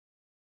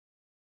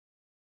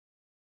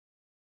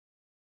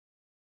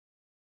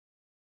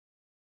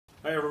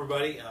Hi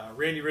everybody,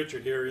 Randy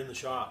Richard here in the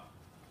shop.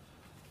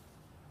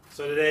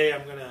 So today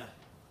I'm going to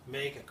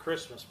make a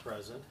Christmas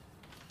present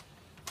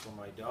for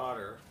my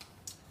daughter.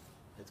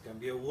 It's going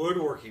to be a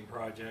woodworking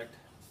project.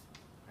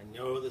 I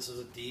know this is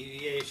a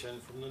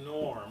deviation from the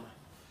norm,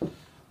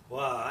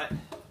 but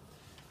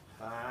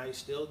I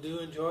still do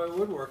enjoy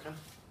woodworking.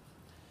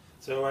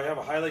 So I have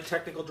a highly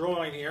technical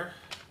drawing here.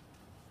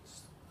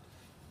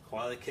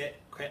 Quality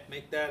can't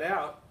make that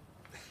out.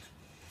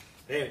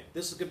 Anyway,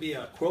 this is going to be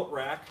a quilt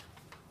rack.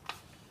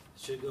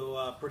 Should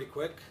go pretty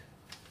quick.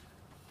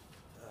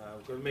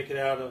 We're going to make it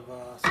out of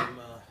some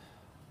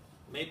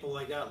maple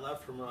I got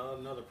left from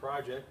another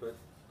project, but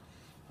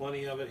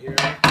plenty of it here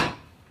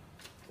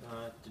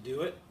to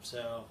do it.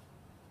 So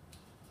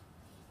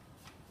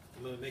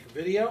I'm going to make a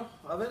video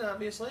of it,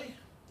 obviously,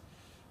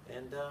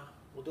 and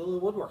we'll do a little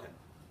woodworking.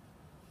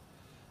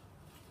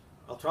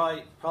 I'll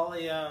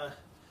probably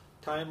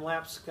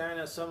time-lapse kind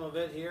of some of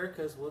it here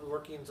because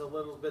woodworking's a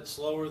little bit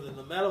slower than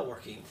the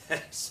metalworking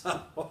thing. So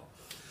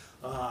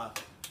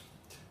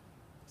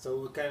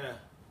we'll kind of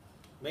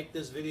make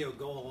this video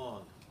go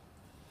along.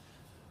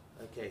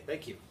 Okay,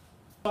 thank you.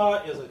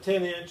 Saw is a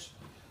 10-inch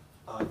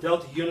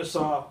Delta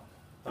Unisaw.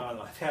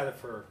 I've had it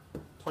for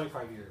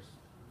 25 years,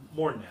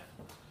 more than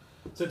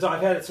that.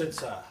 I've had it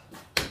since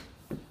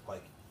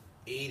like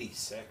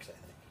 '86, I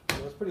think.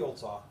 So it's a pretty old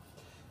saw,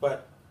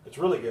 but it's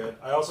really good.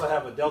 I also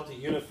have a Delta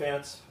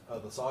Unifence,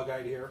 the saw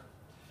guide here.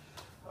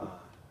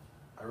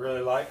 I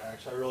really like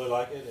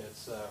it.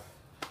 It's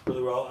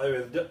really well. I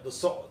mean, the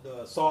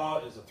saw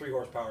is a 3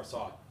 horsepower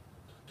saw,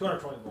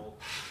 220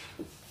 volt.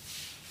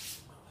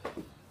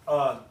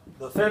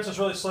 The fence is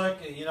really slick.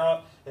 You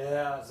know, it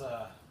has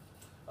a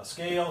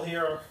scale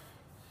here,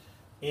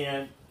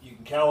 and you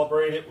can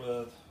calibrate it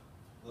with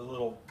the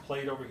little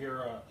plate over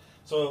here.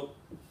 So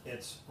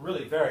it's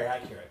really very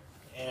accurate,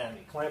 and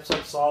it clamps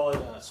up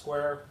solid,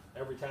 square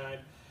every time.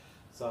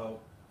 So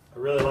I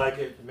really like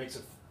it. It makes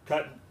it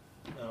cutting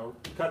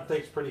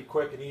things pretty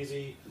quick and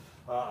easy.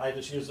 I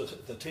just use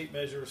the tape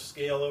measure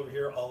scale over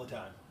here all the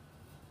time.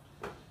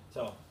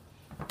 So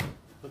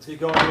let's get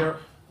going here.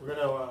 We're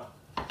going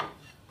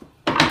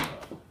to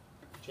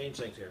change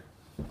things here.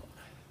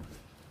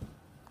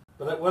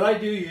 But what I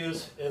do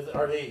use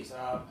are these.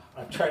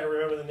 I'm trying to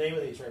remember the name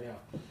of these right now.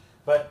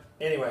 But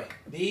anyway,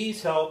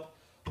 these help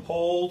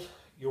hold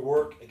your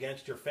work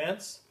against your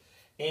fence,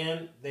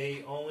 and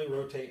they only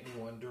rotate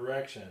in one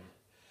direction.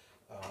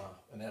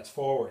 And that's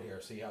forward here.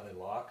 See how they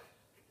lock?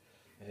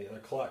 And they're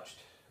clutched.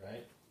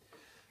 Right?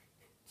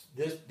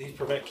 These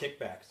prevent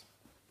kickbacks.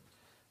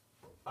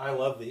 I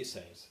love these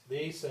things.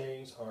 These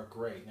things are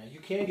great. Now you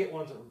can get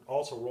ones that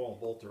also roll in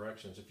both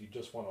directions if you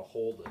just want to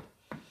hold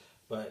it.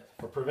 But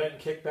for preventing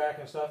kickback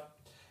and stuff,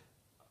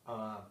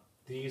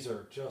 these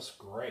are just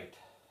great.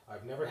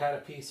 I've never had a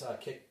piece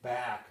kick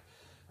back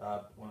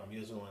when I'm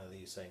using one of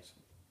these things.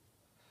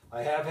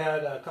 I have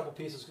had a couple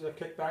pieces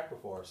kick back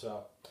before,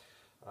 so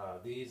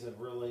these have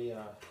really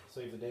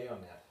saved the day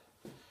on that.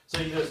 So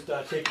you just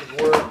take the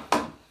board,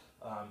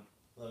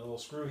 the little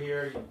screw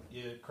here,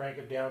 you crank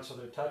them down so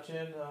they're touching,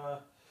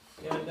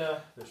 and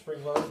they're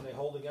spring loaded and they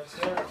hold against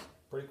there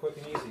pretty quick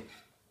and easy.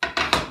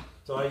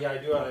 So yeah, I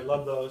do it. I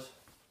love those.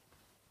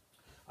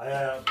 I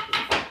am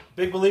a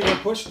big believer in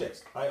push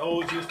sticks. I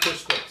always use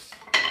push sticks.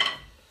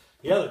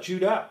 Yeah, they're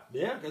chewed up.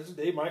 Yeah, because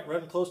they might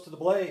run close to the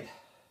blade.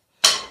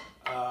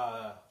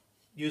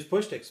 Use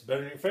push sticks,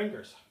 better than your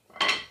fingers.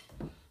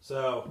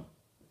 So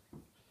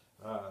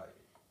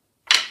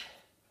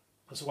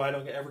that's why I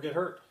don't ever get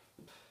hurt.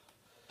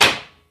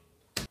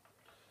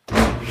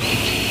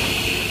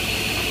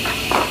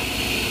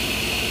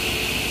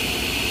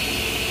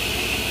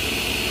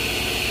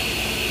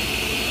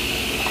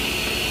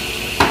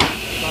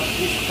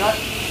 Cut.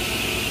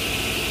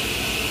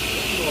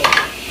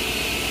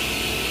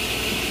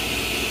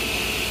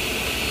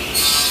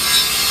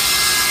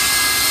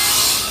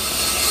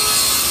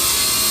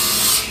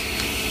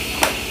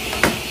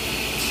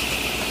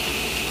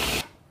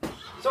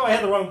 So I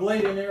had the wrong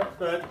blade in there,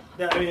 but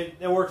I mean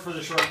it worked for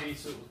the short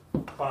piece. It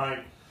was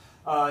fine.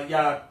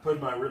 Yeah, I put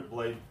my rip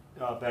blade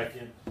back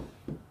in.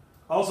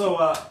 Also,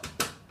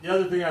 the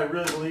other thing I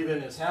really believe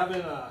in is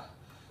having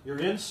your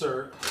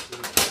insert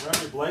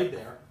around your blade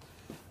there.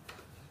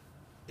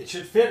 It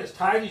should fit as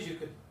tight as you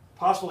could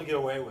possibly get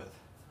away with.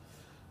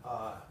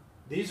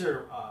 These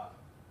are,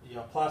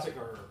 plastic,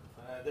 or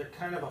they're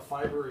kind of a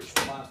fiber-ish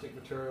plastic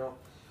material.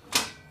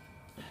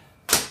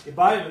 You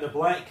buy them and they're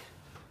blank,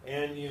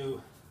 and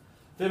you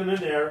fit them in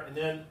there, and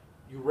then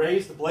you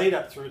raise the blade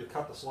up through to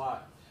cut the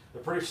slot.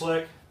 They're pretty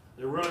slick.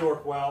 They really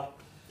work well.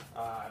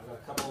 I've got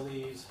a couple of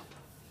these.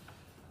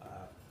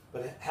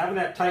 But having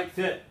that tight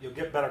fit, you'll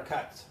get better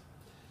cuts.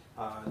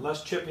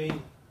 Less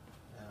chipping.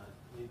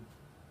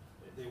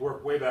 They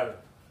work way better.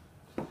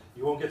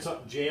 You won't get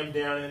something jammed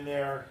down in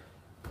there.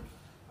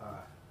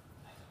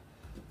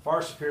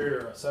 Far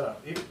superior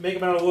setup. You make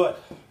them out of wood.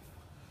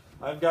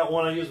 I've got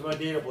one I use with my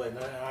data blade, and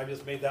I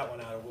just made that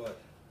one out of wood.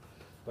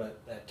 But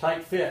that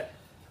tight fit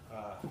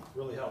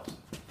really helps.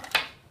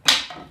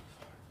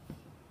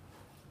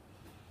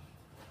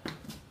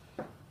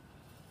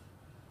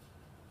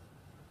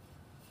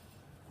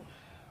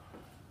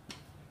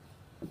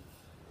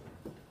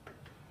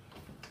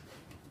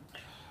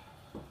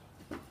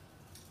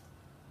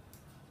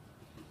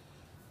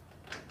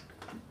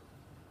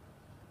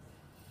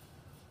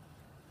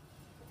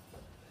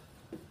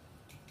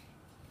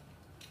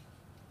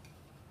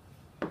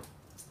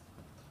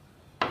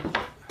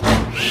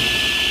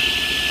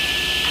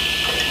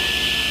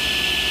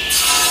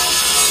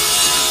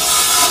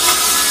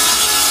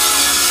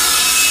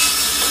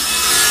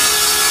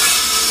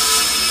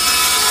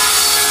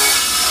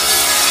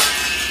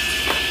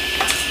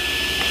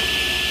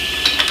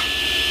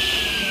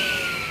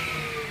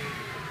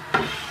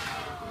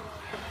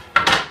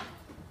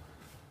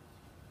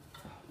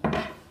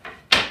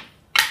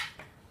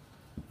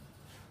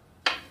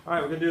 All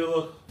right, we're gonna do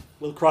a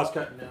little cross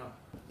cutting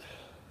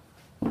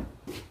now.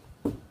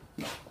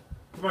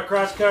 For my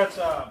cross cuts,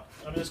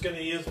 I'm just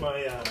gonna use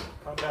my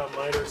compound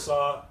miter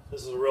saw.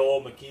 This is a real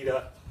old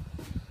Makita.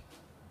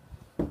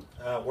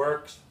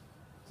 Works.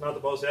 It's not the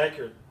most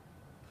accurate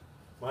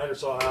miter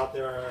saw out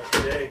there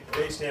today.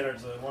 Today's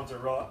standards, the ones are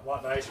a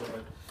lot nicer,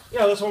 but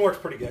yeah, this one works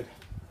pretty good.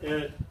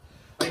 And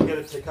I can get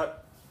it to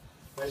cut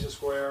nice and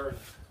square.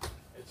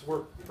 It's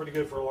worked pretty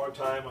good for a long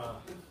time.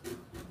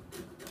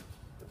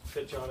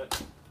 Pitch on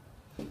it.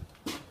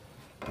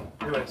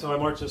 Anyway, so I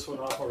marked this one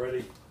off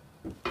already.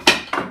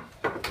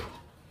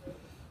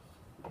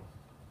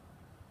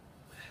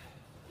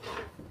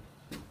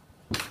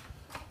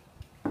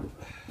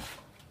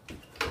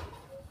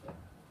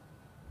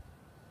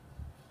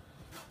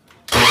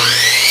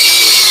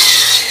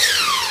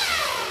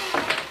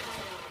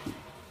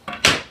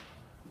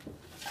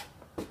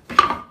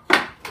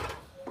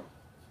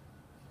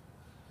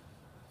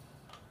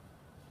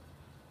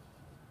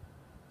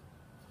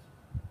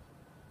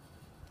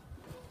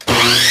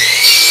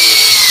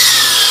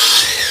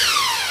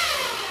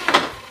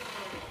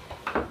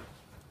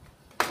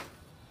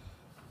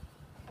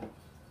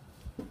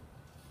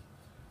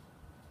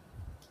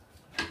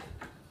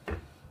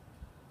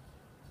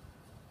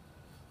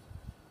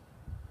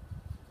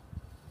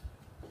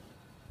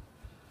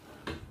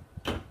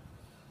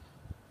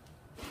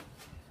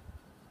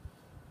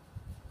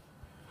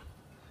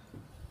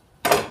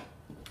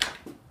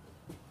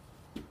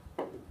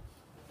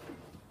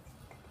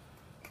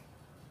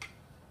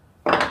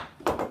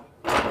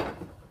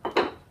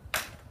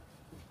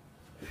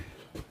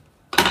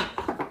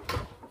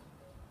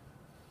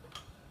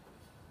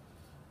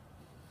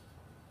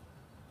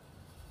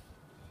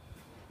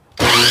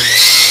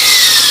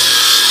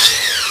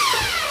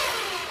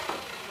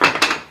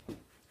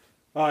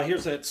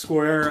 Here's that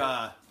square.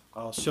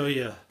 I'll show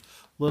you a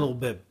little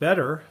bit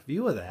better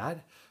view of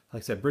that.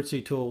 Like I said,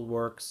 Britsy tool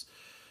works.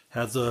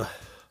 Has a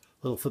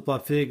little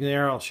flip-flop fitting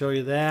there. I'll show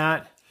you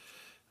that.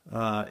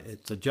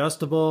 It's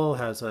adjustable.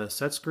 Has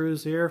set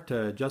screws here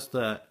to adjust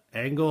the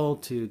angle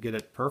to get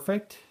it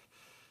perfect.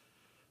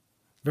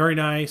 Very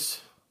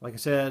nice. Like I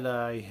said,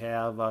 I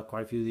have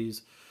quite a few of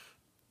these.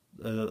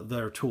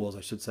 Their tools,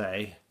 I should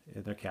say,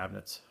 in their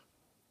cabinets.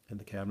 In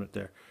the cabinet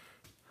there.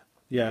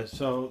 Yeah,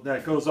 so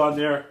that goes on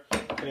there,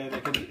 and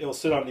it'll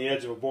sit on the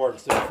edge of a board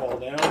instead of fall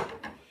down.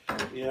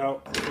 You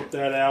know, flip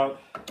that out.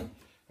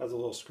 Has a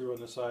little screw on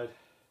the side,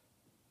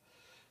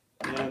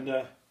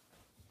 and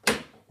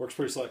works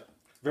pretty slick.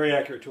 Very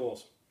accurate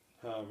tools.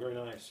 Very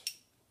nice.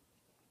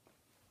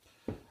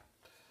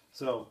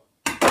 So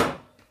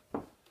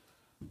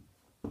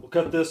we'll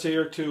cut this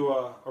here to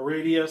a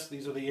radius.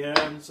 These are the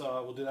ends.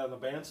 We'll do that on the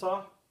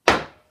bandsaw,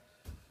 and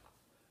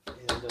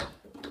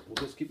we'll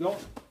just keep going.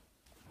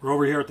 We're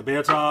over here at the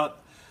bandsaw.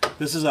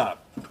 This is a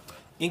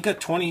Inca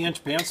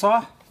 20-inch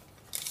bandsaw.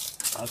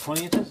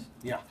 20 inches?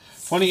 Yeah.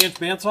 20-inch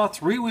bandsaw,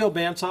 3-wheel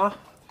bandsaw.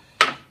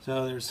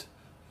 So there's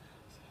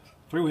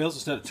 3 wheels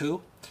instead of 2.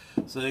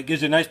 So it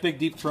gives you a nice big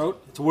deep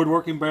throat. It's a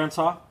woodworking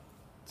bandsaw.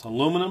 It's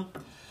aluminum.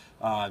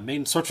 Made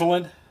in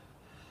Switzerland.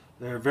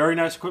 They're very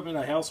nice equipment.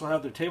 I also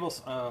have their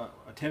tables, a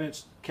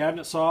 10-inch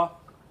cabinet saw,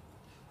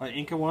 an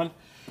Inca one,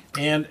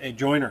 and a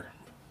joiner.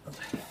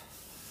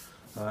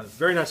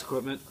 Very nice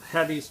equipment.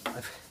 Had these,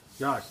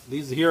 gosh,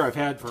 these here I've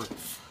had for,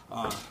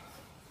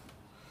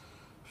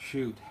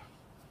 shoot,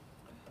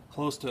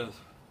 close to,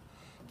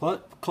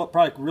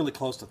 probably really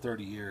close to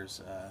 30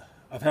 years.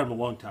 I've had them a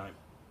long time.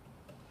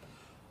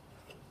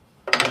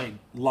 I made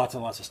lots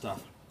and lots of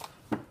stuff.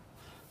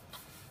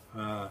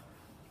 I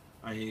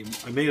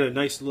made a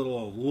nice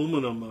little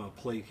aluminum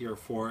plate here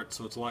for it,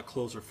 so it's a lot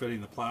closer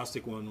fitting. The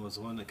plastic one was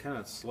the one that kind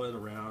of slid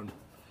around.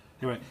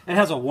 Anyway, it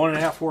has a 1.5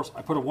 horse.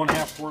 I put a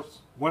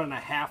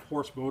 1.5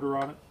 horse motor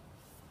on it.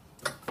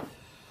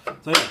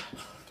 So yeah,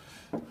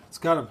 it's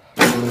got a.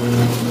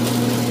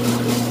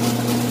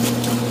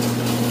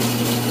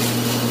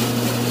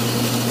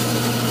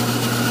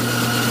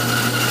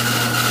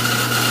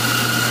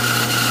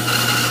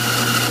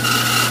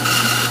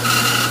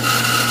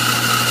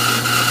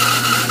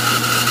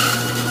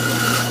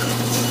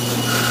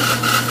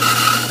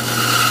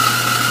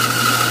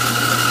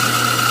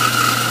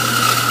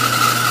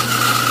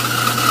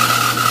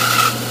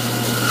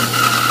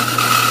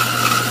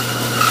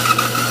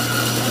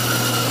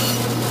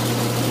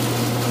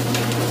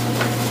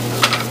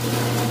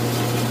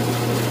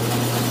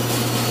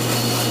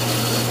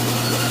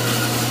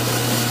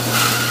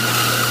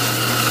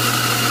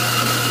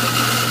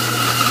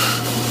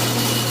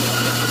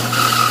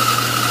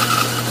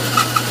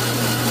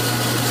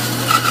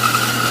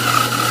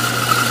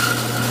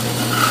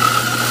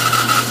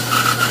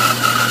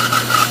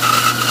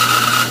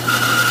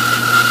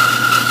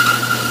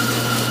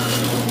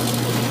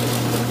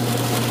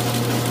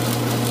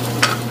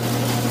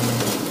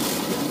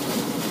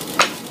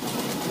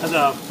 Has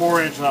a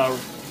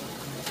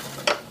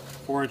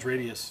 4-inch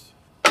radius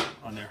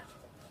on there.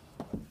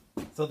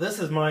 So this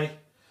is my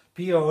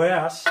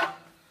POS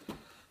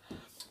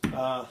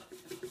belt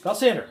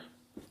sander.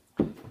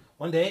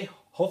 One day,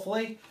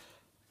 hopefully,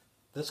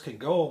 this can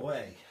go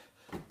away.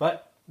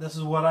 But this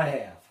is what I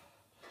have.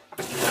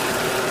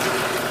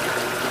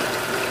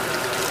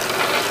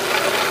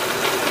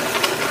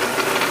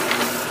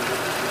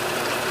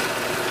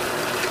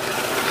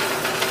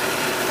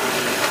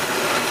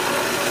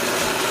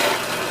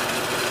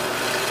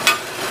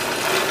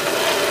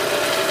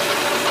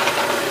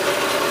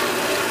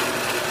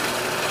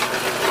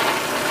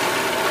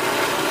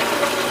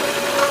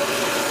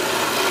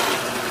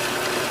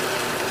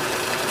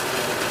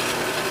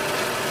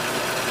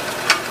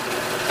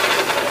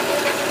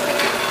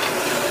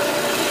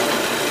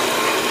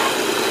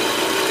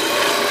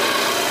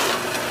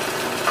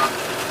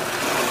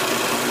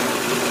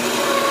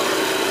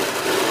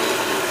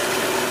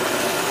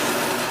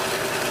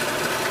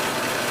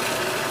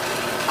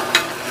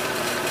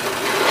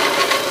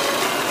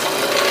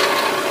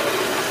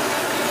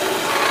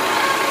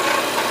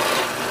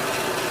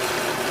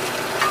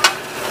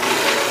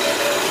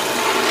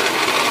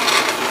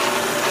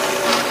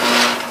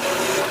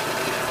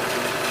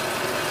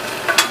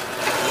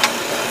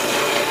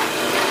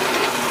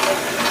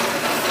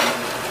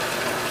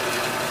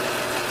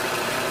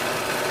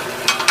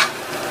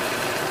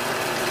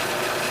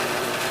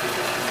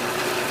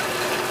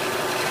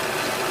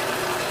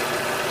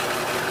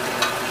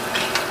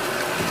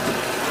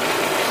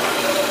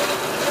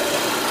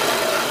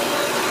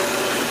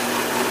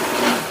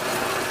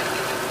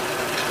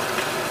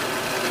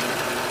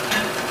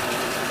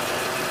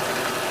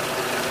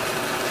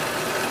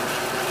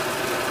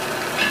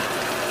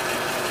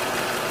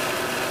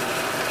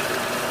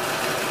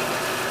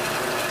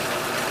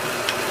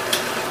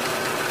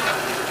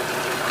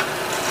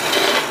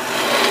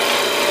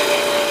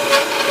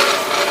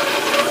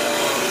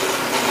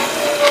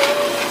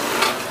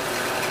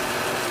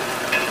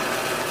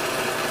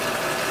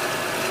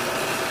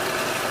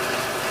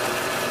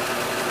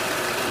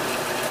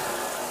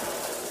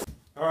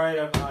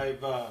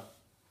 I've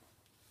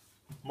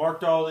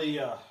marked all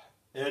the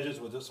edges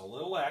with just a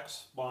little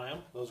X by them.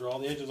 Those are all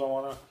the edges I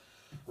want to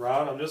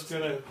round. I'm just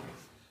going to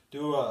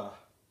do a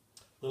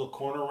little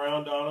corner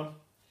round on them.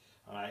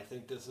 I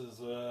think this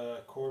is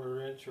a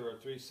 1/4 inch or a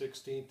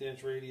 3/16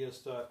 inch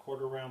radius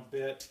quarter round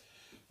bit.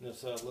 And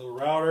this little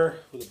router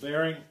with a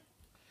bearing.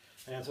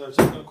 And so I'm just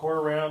going to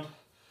quarter round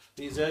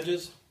these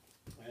edges.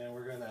 And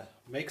we're going to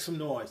make some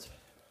noise.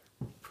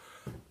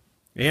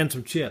 And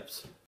some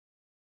chips.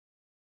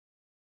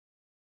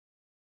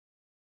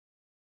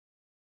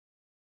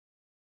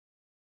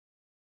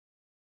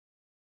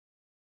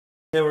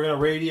 Okay, we're going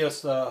to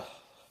radius the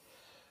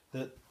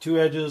two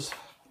edges,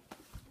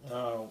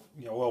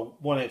 well,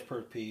 1 inch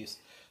per piece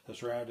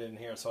that's rounded in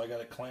here. So I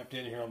got it clamped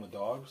in here on the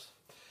dogs.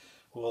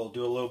 We'll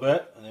do a little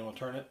bit, and then we'll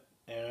turn it,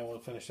 and we'll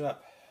finish it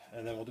up.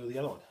 And then we'll do the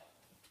other one.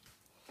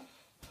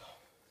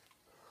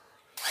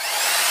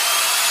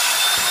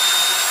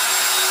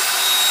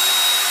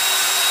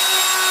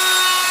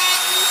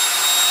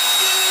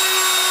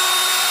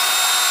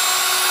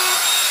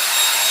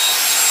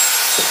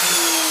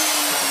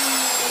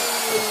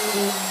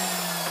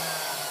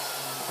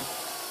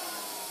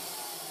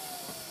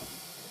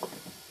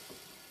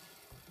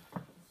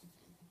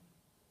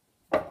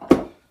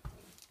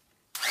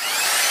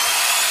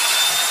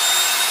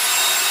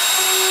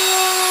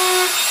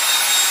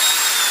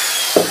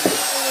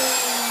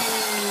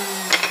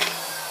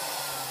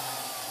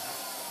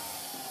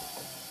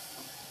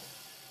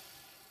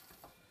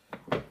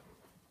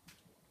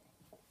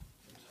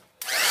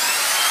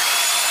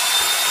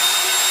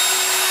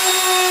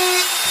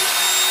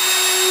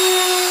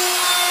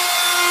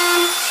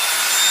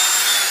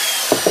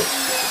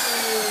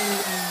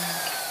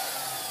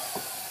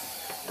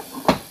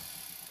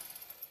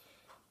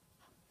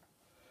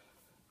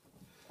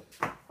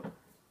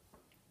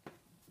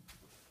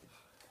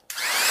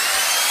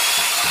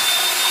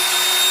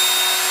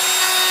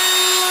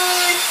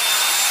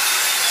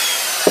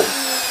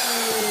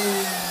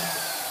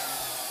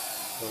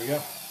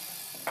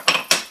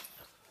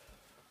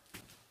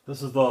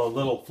 This is the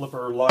little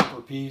flipper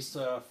locker piece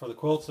for the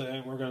quilts,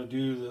 and we're going to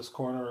do this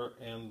corner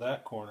and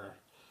that corner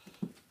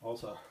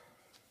also.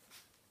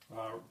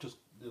 Just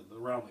the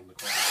rounding the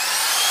corner.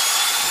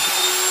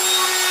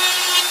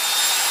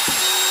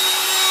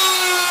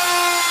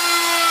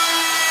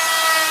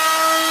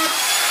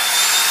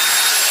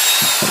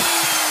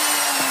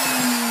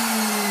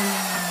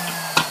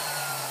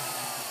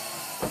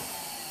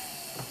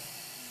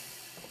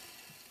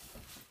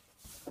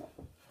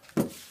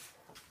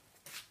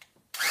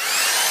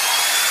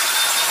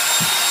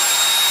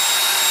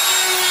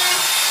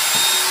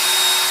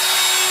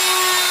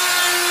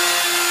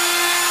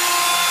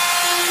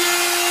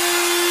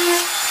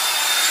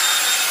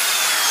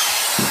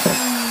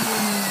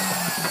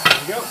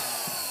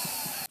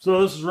 So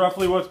this is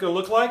roughly what it's going to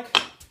look like.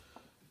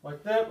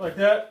 Like that, like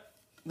that.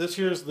 This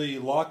here's the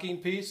locking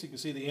piece. You can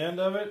see the end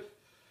of it.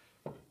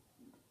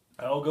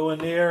 That'll go in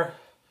there,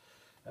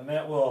 and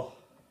that will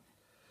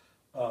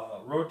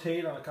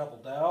rotate on a couple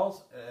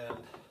dowels, and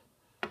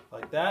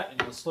like that.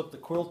 And you'll slip the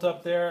quilt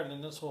up there, and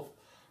then this will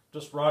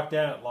just rock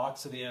down. It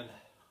locks it in.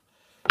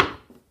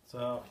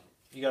 So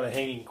you got a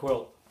hanging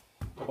quilt.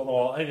 up on the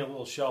wall. I need a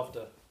little shelf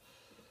to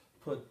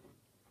put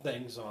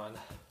things on,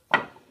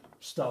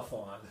 stuff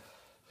on.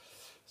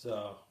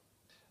 So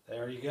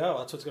there you go.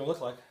 That's what it's going to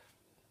look like.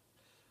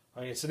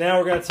 Okay, so now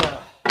we're going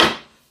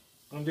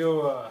to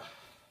do a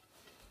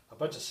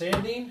bunch of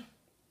sanding,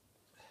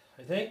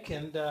 I think,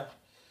 and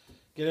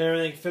get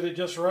everything fitted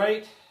just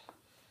right.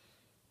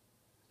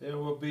 Then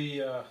we'll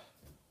be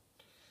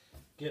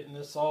getting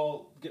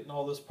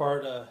all this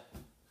part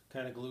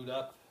kind of glued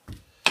up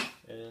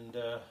and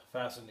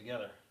fastened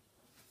together.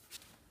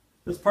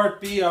 This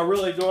part be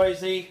really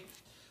noisy.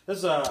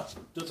 This is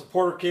just a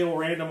Porter Cable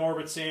random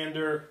orbit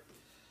sander.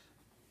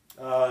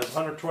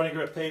 120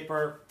 grit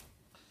paper.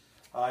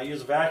 I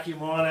use a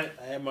vacuum on it.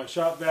 I have my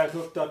shop vac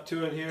hooked up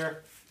to it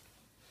here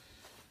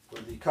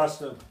with the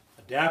custom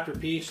adapter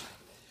piece.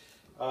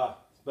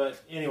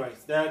 But anyway,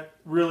 that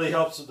really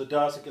helps with the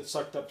dust. It gets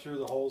sucked up through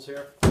the holes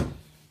here.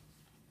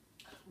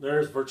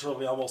 There's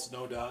virtually almost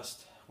no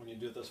dust when you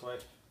do it this way.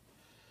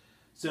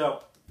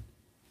 So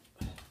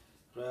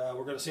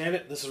we're going to sand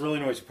it. This is a really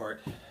noisy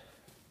part.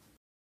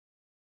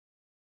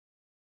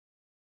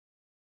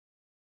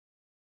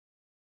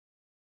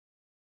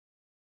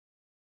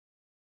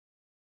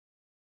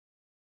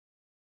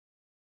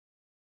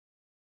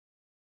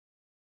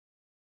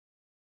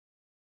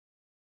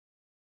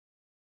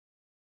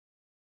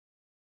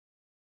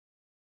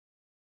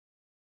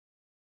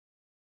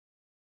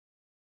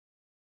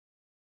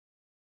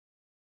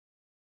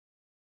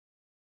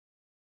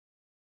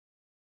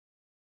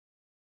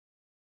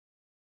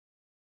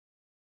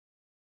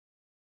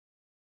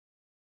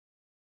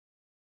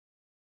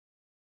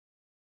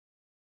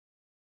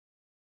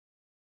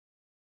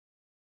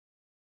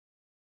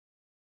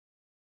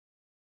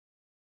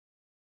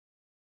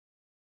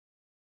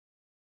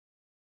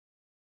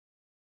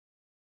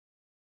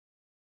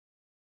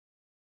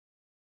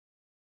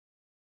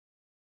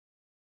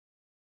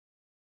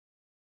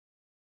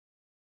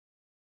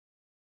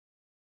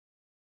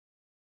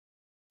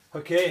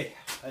 Okay,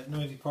 that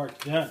noisy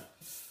part's done.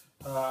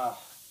 We're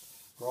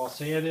all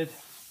sanded,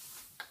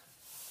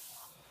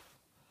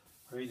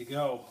 ready to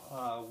go.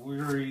 We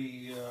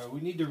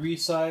need to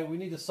resize. We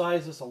need to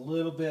size this a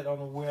little bit on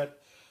the width,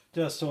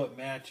 just so it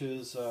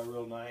matches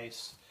real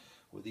nice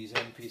with these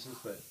end pieces.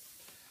 But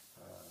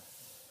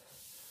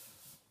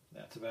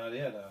that's about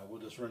it.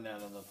 We'll just run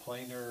down on the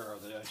planer, or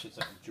I should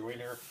say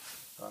joiner,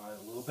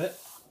 a little bit.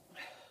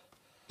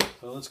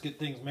 So let's get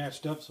things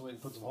matched up so we can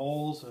put some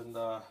holes and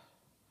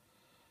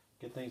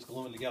get things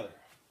gluing together.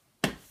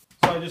 So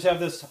I just have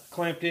this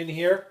clamped in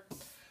here,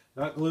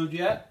 not glued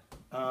yet.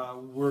 I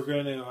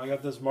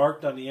got this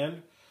marked on the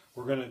end.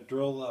 We're gonna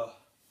drill the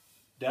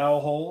dowel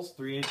holes,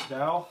 3/8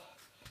 dowel,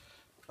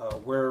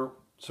 for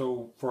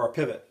our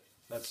pivot.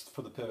 That's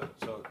for the pivot.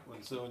 So when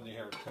it's in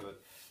here,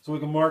 pivot. So we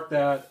can mark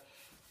that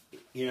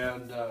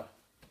and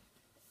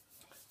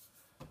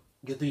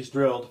get these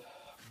drilled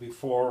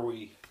before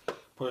we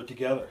put it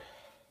together.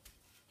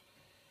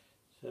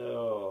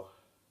 So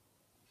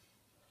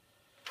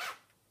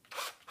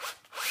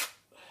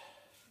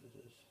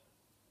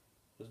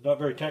it's not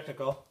very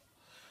technical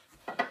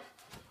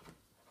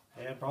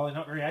and probably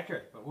not very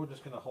accurate, but we're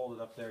just going to hold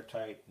it up there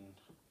tight and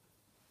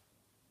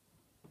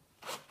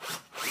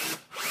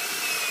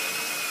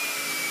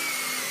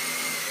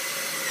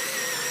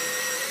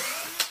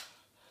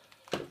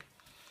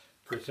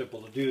pretty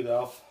simple to do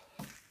though.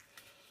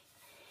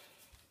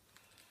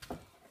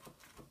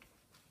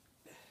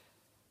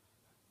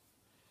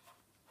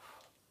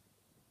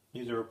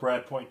 These are a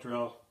brad point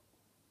drill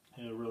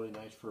and they're really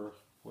nice for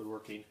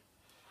woodworking.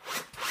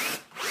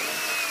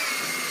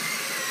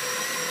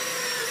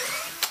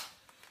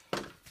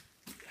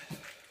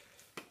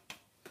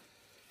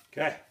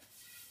 Okay.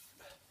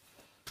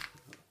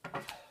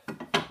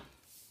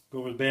 Go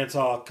over the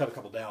bandsaw, cut a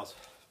couple dowels.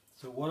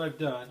 So what I've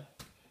done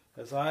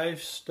is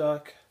I've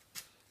stuck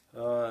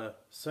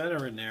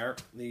center in there,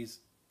 these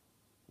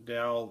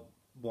dowel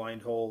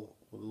blind hole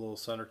with a little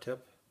center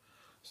tip.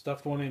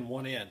 Stuffed one in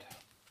one end.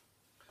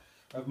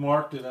 I've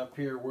marked it up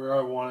here where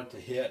I want it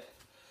to hit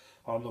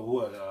on the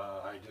wood.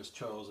 I just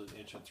chose 1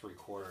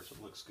 3/4 inches.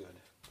 It looks good.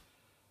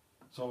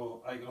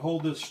 So I can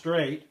hold this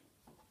straight.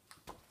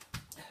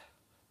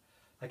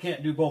 I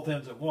can't do both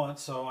ends at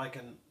once, so I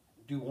can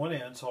do one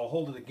end. So I'll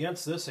hold it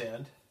against this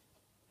end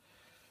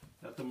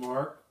at the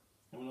mark.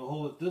 I'm going to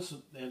hold it this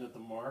end at the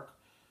mark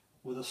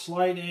with a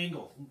slight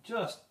angle,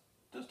 just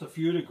a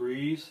few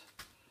degrees.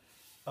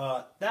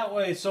 That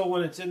way, so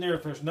when it's in there,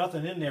 if there's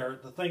nothing in there,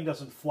 the thing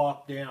doesn't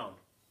flop down.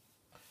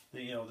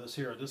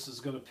 This is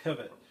going to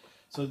pivot,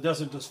 so it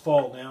doesn't just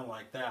fall down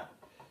like that.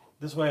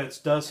 This way, it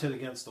does hit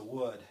against the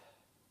wood.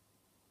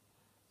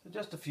 So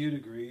just a few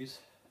degrees.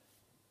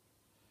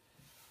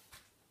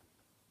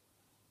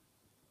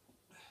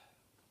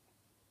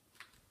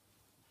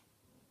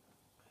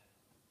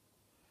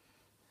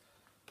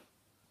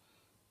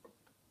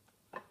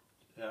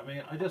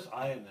 I just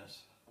iron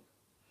this.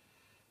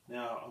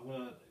 Now I'm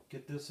going to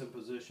get this in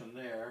position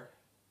there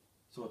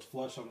so it's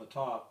flush on the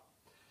top.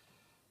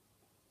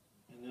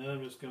 And then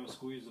I'm just going to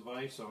squeeze the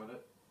vise on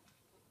it.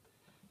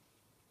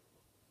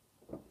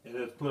 and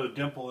it's put a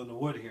dimple in the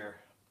wood here,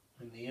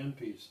 in the end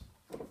piece.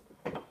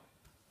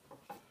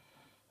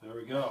 There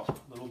we go,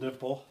 little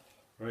dimple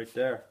right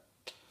there.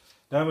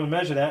 Now I'm going to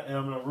measure that, and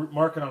I'm going to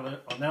mark it on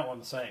that one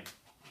the same.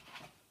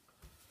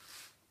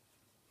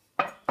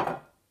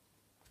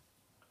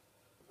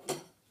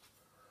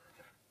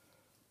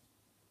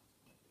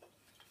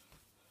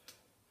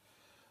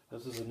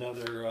 This is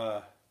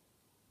another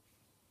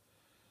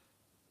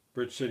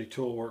Bridge City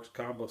Toolworks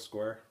combo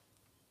square.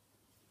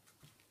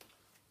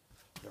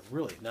 They're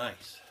really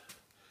nice.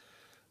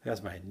 It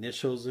has my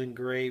initials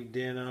engraved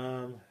in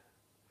them.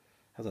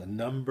 Has a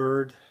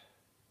numbered.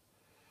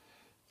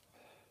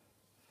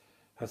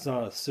 That's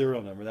not a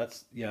serial number.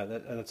 That's, yeah,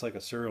 that's like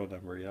a serial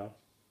number, yeah.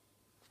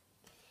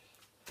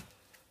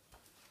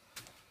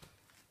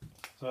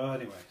 So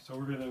anyway, so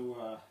we're going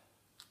to,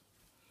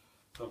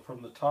 so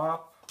from the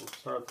top, we'll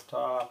start at the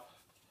top.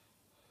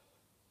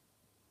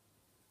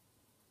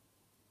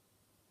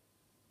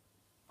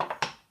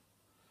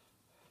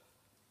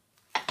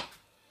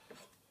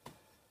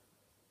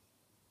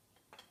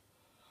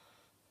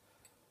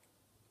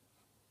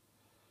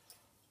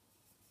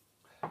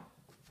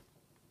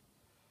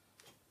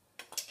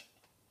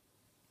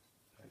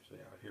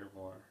 Actually out here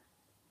more.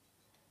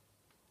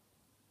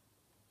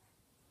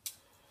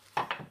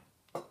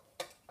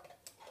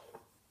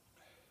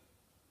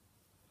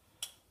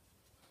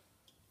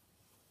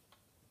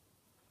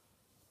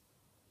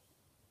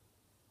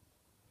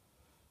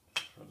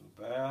 From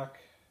the back.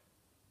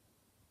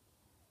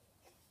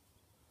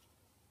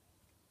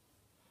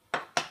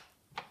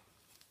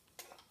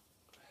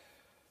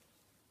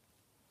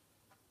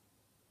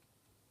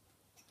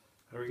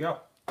 There we go.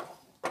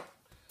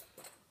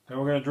 And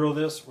we're going to drill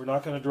this. We're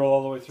not going to drill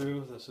all the way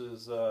through. This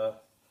is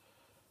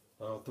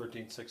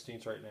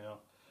 13/16 right now.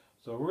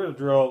 So we're going to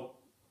drill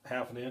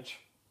 1/2 inch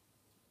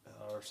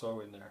or so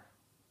in there.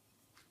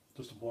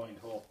 Just a blind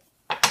hole.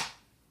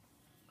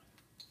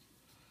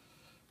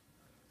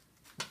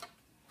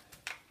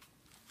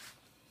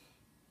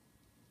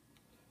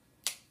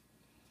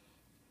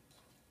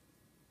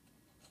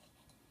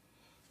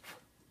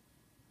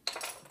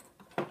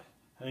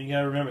 And you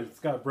got to remember, it's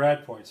got a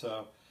brad point,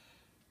 so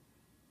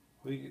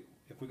if we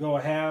go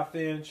 1/2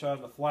 inch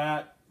on the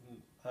flat,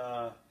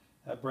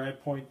 that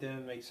brad point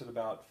then makes it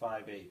about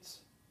 5/8.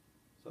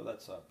 So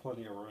that's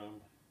plenty of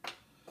room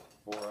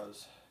for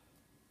us.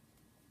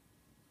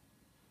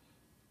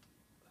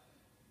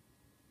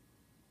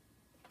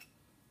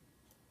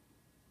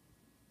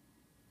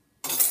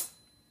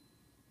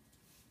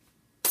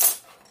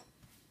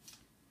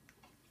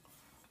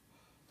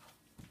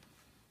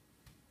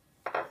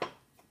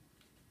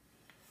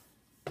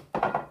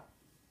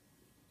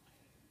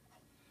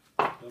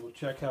 Double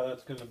check how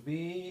that's going to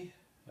be.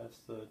 That's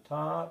the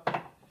top.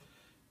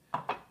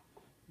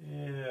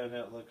 And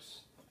that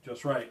looks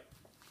just right.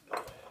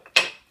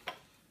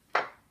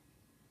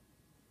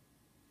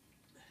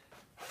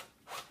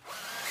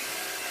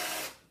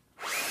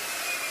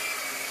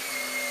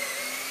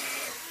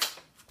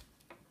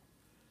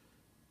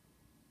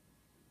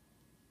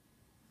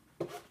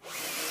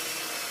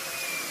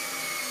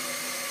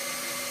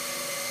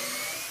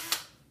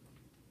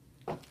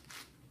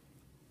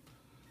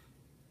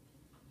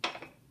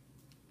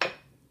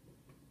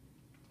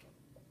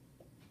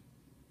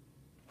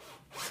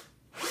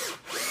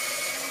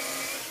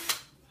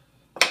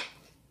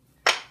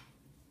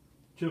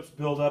 Chips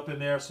build up in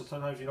there, so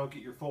sometimes you don't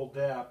get your full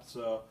depth,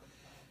 so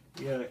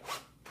you gotta,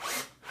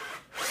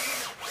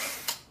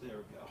 there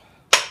we go,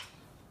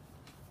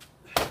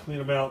 clean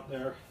them out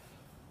there.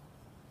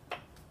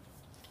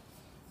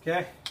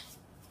 Okay,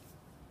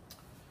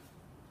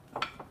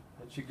 that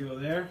should go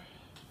there,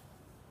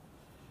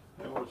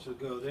 that one should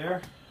go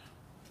there.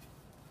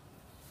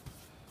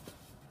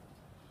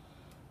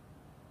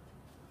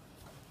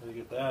 Let me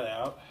get that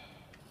out.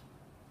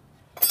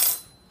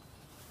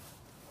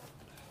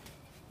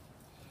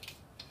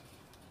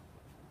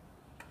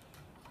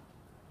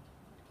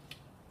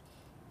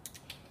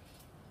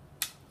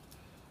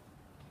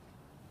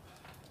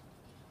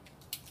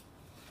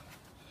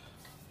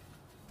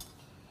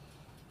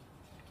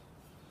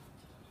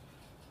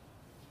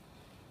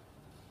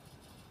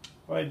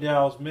 White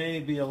dowels may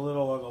be a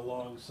little on the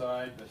long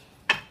side, but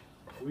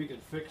we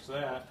can fix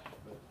that.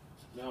 But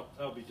no,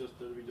 that'll be just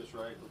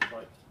right. Looks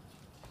like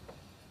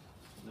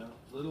no,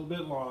 a little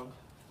bit long.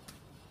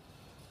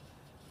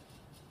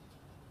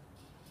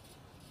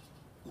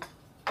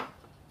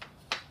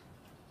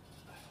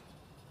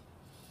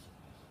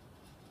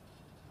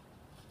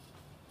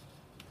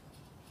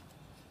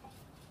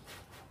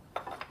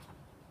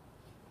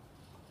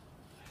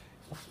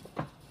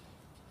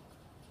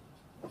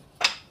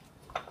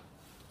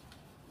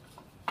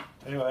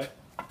 Anyway,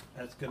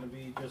 that's going to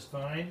be just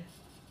fine.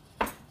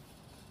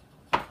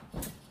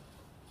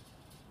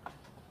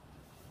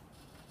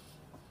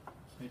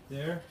 Right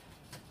there.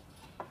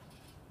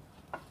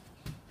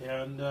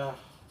 And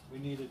we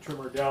need to trim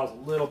our dowels a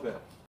little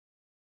bit.